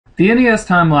The NES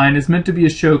Timeline is meant to be a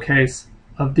showcase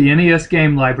of the NES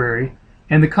game library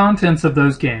and the contents of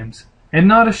those games, and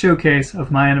not a showcase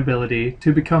of my inability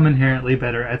to become inherently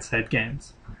better at said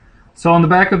games. So on the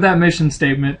back of that mission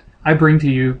statement, I bring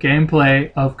to you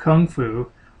gameplay of Kung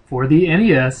Fu for the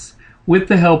NES with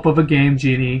the help of a Game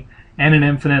Genie and an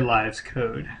Infinite Lives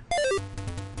code.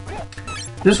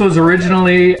 This was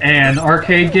originally an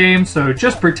arcade game, so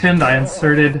just pretend I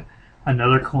inserted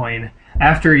another coin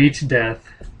after each death.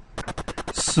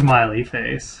 Smiley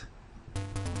face.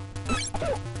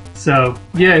 So,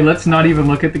 yay, let's not even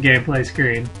look at the gameplay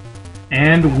screen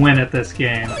and win at this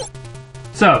game.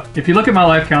 So, if you look at my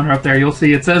life counter up there, you'll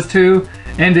see it says 2,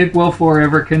 and it will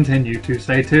forever continue to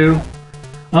say 2,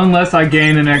 unless I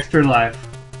gain an extra life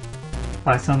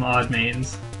by some odd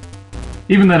means.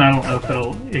 Even then, I don't know if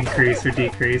it'll increase or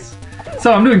decrease.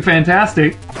 So, I'm doing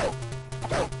fantastic.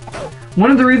 One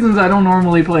of the reasons I don't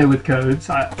normally play with codes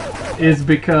is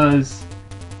because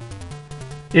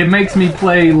it makes me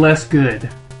play less good.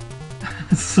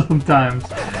 Sometimes.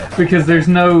 Because there's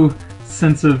no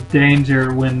sense of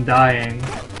danger when dying.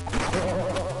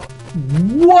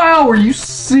 Wow, are you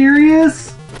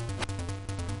serious?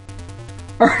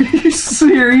 Are you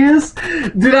serious?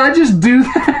 Did I just do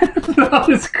that? That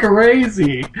was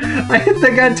crazy. I hit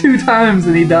that guy 2 times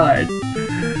and he died.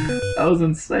 That was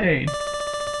insane.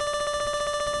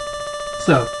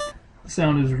 So, the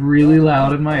sound is really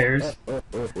loud in my ears.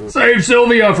 Save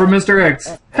Sylvia from Mr.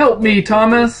 X. Help me,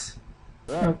 Thomas.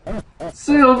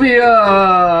 Sylvia!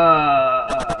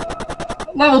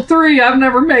 Level 3! I've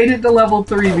never made it to level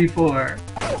 3 before.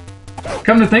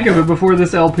 Come to think of it, before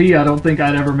this LP, I don't think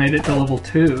I'd ever made it to level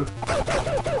 2.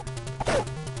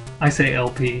 I say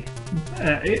LP.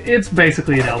 It's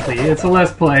basically an LP. It's a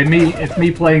Let's Play. It's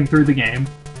me playing through the game.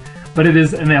 But it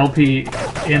is an LP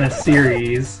in a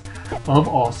series of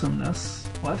awesomeness.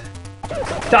 What?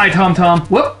 Die, Tom Tom!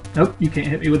 Whoop! Nope, you can't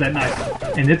hit me with that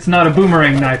knife. And it's not a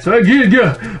boomerang knife, so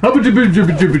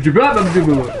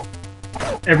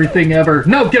everything ever.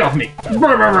 No, get off me!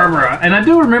 And I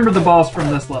do remember the boss from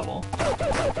this level.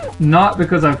 Not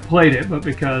because I've played it, but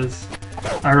because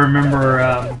I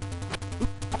remember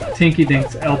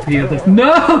Tinkidink's LP of this.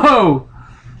 No!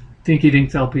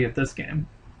 Tinkidink's LP of this game.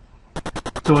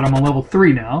 So I'm on level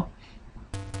 3 now.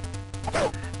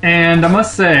 And I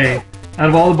must say, out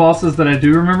of all the bosses that I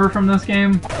do remember from this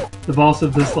game, the boss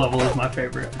of this level is my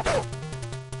favorite.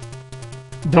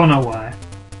 Don't know why.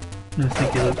 I just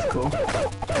think he looks cool.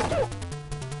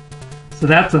 So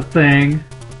that's a thing.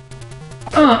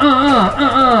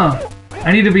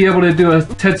 I need to be able to do a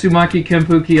Tatsumaki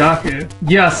Senpuu Kyaku.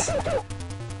 Yes!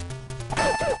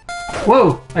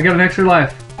 Whoa! I got an extra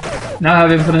life. Now I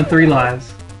have infinite 3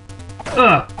 lives.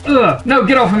 No,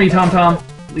 get off of me, Tom Tom!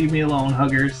 Leave me alone,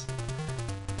 huggers.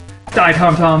 Die,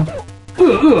 Tom Tom!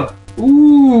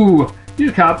 Ooh!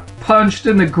 You got punched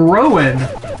in the groin!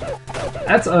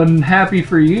 That's unhappy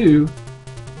for you.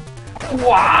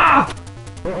 Wow!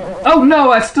 Oh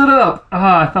no, I stood up!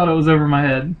 Ah, I thought it was over my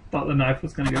head. Thought the knife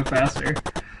was gonna go faster.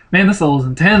 Man, this level is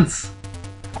intense.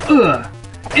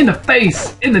 In the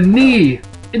face! In the knee!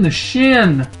 In the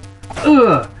shin!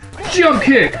 Jump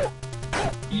kick!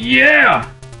 Yeah!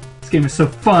 This game is so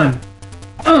fun.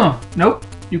 Nope.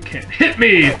 You can't hit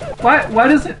me! Why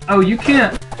does it... Oh, you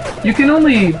can't... You can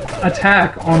only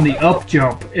attack on the up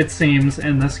jump, it seems,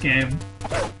 in this game.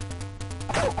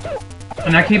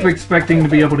 And I keep expecting to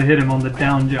be able to hit him on the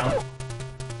down jump.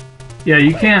 Yeah,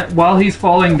 you can't... While he's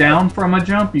falling down from a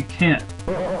jump, you can't.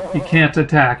 You can't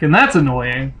attack, and that's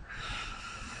annoying.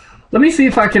 Let me see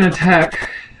if I can attack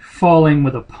falling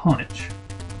with a punch.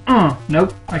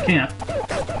 Nope, I can't.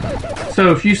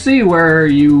 So if you see where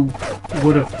you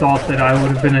would have thought that I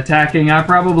would have been attacking, I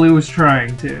probably was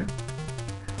trying to.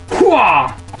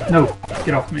 Hwah! No,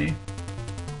 get off me.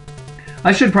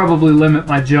 I should probably limit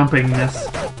my jumpingness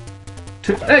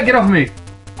to... Hey, get off me!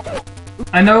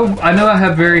 I know I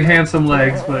have very handsome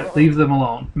legs, but leave them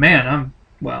alone. Man, I'm...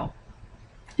 well.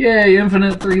 Yay,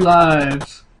 infinite 3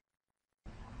 lives.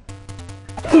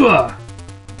 Ugh.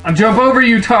 I jump over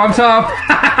you, Tom Tom!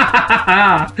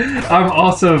 I'm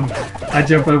awesome! I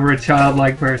jump over a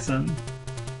childlike person.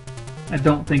 I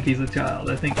don't think he's a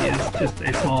child. I think he is just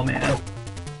a small man.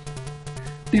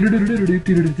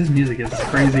 This music is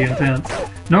crazy intense.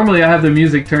 Normally I have the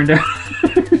music turned down...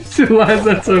 Why is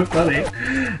that so funny?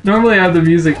 Normally I have the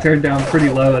music turned down pretty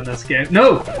low in this game.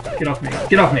 No! Get off me.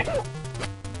 Get off me.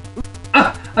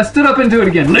 Ah! I stood up into it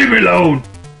again. Leave me alone!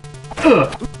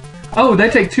 Ugh. Oh, they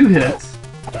take 2 hits.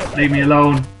 Leave me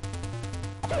alone.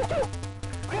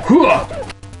 Hooah!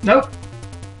 Nope.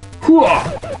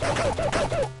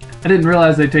 Hooah! I didn't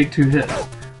realize they take 2 hits.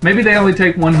 Maybe they only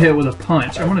take one hit with a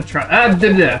punch. I'm gonna try.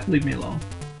 Leave me alone.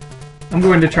 I'm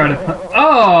going to try to punch.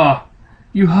 Oh!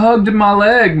 You hugged my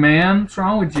leg, man. What's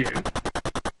wrong with you?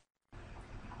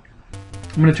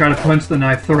 I'm gonna try to punch the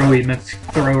knife throwy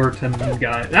thrower to the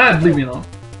guy. Leave me alone.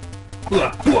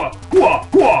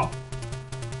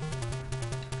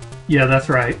 Yeah, that's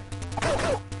right.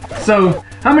 So,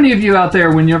 how many of you out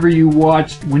there, what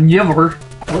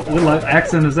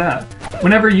accent is that?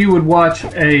 Whenever you would watch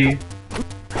a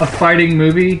fighting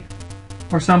movie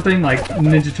or something, like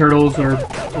Ninja Turtles or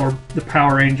the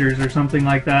Power Rangers or something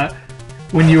like that,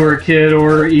 when you were a kid,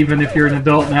 or even if you're an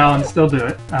adult now and still do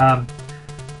it,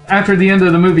 after the end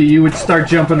of the movie, you would start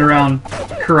jumping around,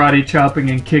 karate chopping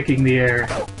and kicking the air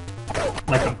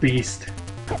like a beast.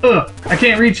 Ugh! I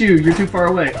can't reach you. You're too far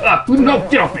away. No,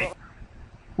 get off me!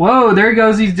 Whoa, there he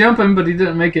goes. He's jumping, but he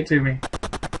didn't make it to me.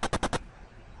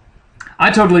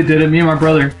 I totally did it. Me and my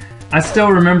brother. I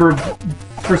still remember,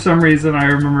 for some reason, I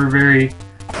remember very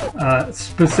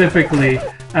specifically,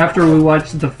 after we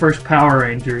watched the first Power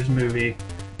Rangers movie,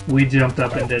 we jumped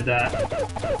up and did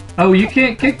that. Oh, you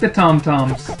can't kick the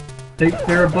tom-toms.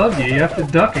 They're above you. You have to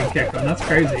duck and kick them. That's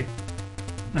crazy.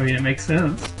 I mean, it makes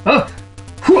sense. Oh!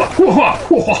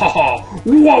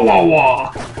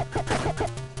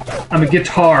 I'm a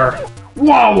guitar.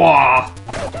 Wah wah!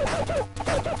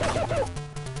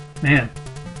 Man,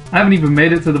 I haven't even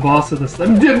made it to the boss of this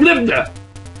level.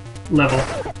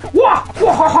 Wah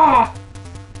wah!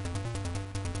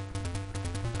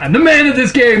 I'm the man of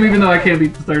this game, even though I can't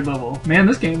beat the third level. Man,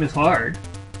 this game is hard.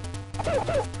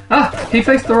 He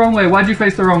faced the wrong way. Why'd you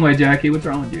face the wrong way, Jackie? What's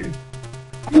wrong with you?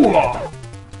 Whoa!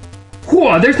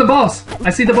 Whoa, there's the boss! I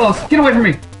see the boss. Get away from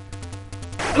me!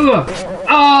 Ugh!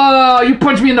 Oh, you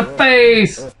punched me in the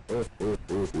face!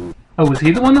 Oh, was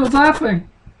he the one that was laughing?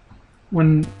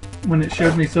 When it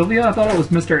showed me Sylvia? I thought it was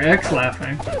Mr. X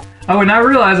laughing. Oh, and I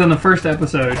realized in the first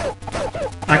episode,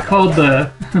 I called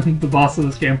the the boss of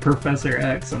this game Professor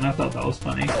X, and I thought that was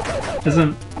funny.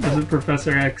 Isn't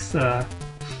Professor X the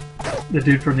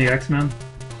dude from the X-Men?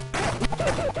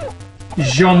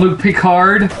 Jean-Luc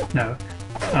Picard? No.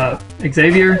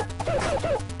 Xavier?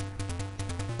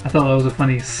 I thought that was a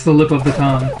funny slip of the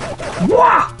tongue.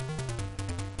 Wah!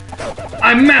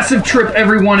 I massive trip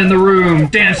everyone in the room!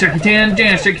 Dance, Jackie Chan!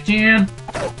 Dance, Jackie Chan!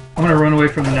 I'm gonna run away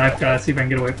from the knife guy, see if I can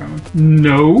get away from him.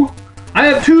 No! I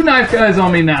have 2 knife guys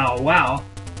on me now! Wow.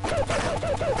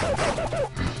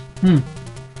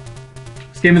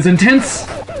 This game is intense!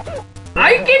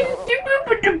 I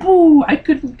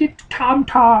couldn't get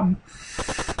Tom.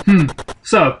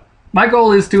 So, my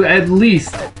goal is to at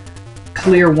least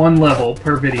clear 1 level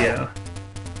per video.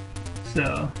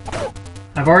 So,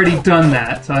 I've already done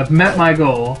that, so I've met my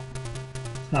goal.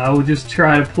 So I will just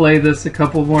try to play this a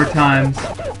couple more times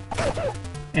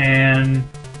and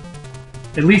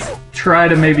at least try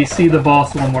to maybe see the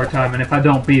boss 1 more time, and if I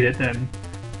don't beat it, then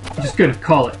I'm just gonna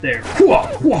call it there.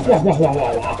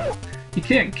 You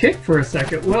can't kick for a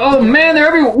second. Oh man, they're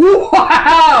everywhere!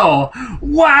 Wow!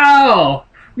 Wow!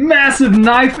 Massive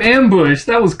knife ambush!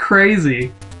 That was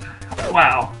crazy.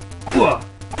 Wow. I'm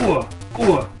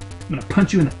gonna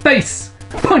punch you in the face!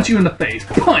 Punch you in the face!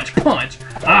 Punch! Punch!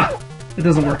 It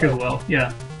doesn't work as well.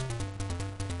 Yeah.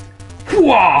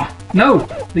 No!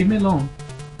 Leave me alone.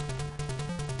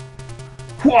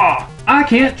 I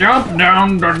can't jump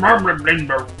down. Leave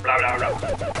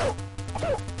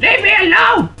me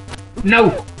alone!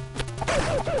 No!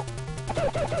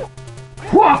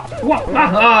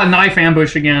 Knife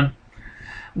ambush again.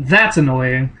 That's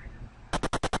annoying.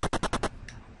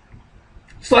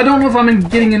 So I don't know if I'm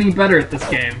getting any better at this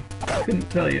game. Couldn't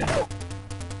tell you.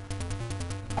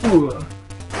 No.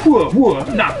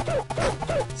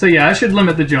 So yeah, I should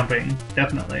limit the jumping.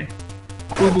 Definitely.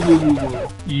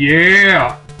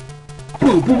 Yeah!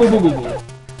 No.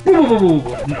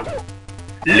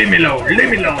 Leave me alone, leave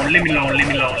me alone, leave me alone, leave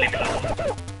me alone, leave me alone.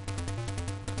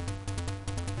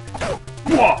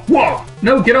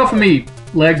 No, get off of me,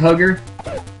 leg hugger.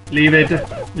 Leave it,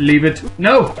 leave it.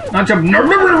 No, not jump.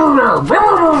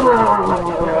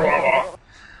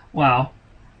 Wow.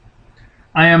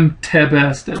 I am the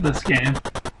best at this game.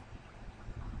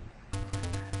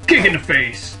 Kick in the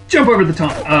face. Jump over the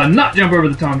tom. Not jump over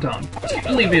the tom-tom.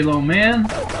 Leave me alone, man.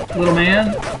 Little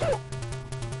man.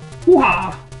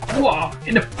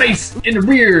 In the face, in the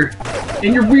rear,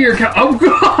 in your rear. Oh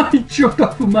god, he jumped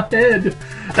off of my head.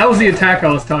 That was the attack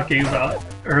I was talking about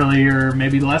earlier,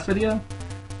 maybe the last video.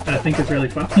 I think it's really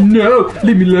fun. No,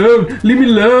 leave me alone, leave me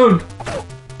alone,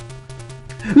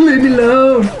 leave me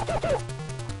alone.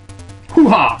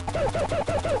 Hoo-ha!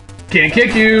 Can't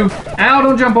kick you. Ow!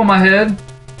 Don't jump on my head.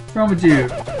 What's wrong with you?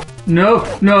 No,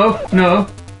 no, no.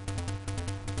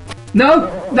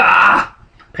 No! Ah!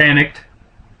 Panicked.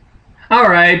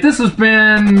 Alright, this has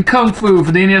been Kung Fu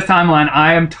for the NES Timeline.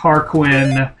 I am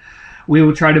Tarquin. We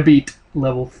will try to beat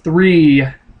level 3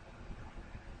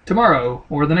 tomorrow,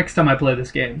 or the next time I play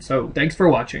this game. So, thanks for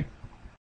watching.